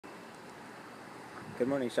Good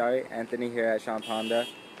morning, Shari. Anthony here at Schomp Honda.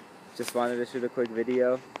 Just wanted to shoot a quick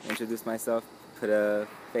video, introduce myself, put a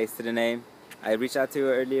face to the name. I reached out to you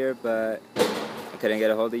earlier, but I couldn't get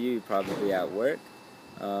a hold of you. You're probably at work.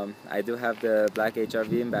 I do have the black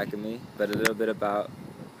HRV in back of me, but a little bit about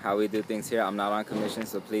how we do things here. I'm not on commission,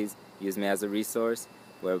 so please use me as a resource.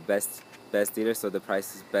 We're best dealer, so the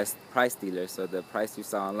price is best price dealer. So the price you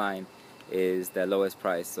saw online is the lowest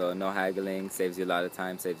price. So no haggling, saves you a lot of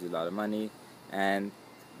time, saves you a lot of money. And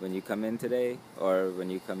when you come in today, or when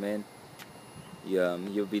you come in,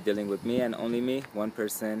 you'll be dealing with me and only me, one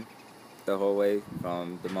person, the whole way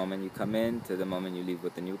from the moment you come in to the moment you leave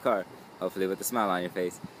with the new car, hopefully with a smile on your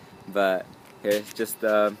face. But here, just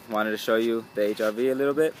wanted to show you the HRV a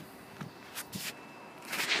little bit.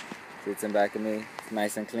 Sits in back of me, it's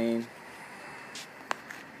nice and clean.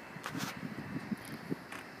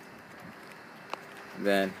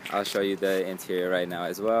 Then I'll show you the interior right now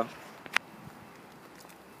as well.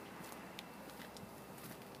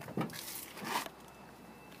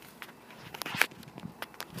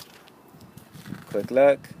 Quick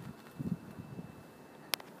look.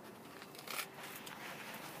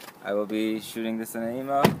 I will be shooting this in an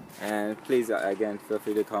email, and please, again, feel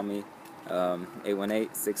free to call me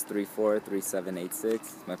 818-634-3786.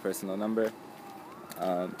 It's my personal number.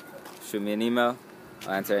 Shoot me an email.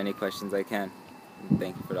 I'll answer any questions I can.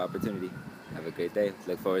 Thank you for the opportunity. Have a great day.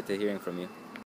 Look forward to hearing from you.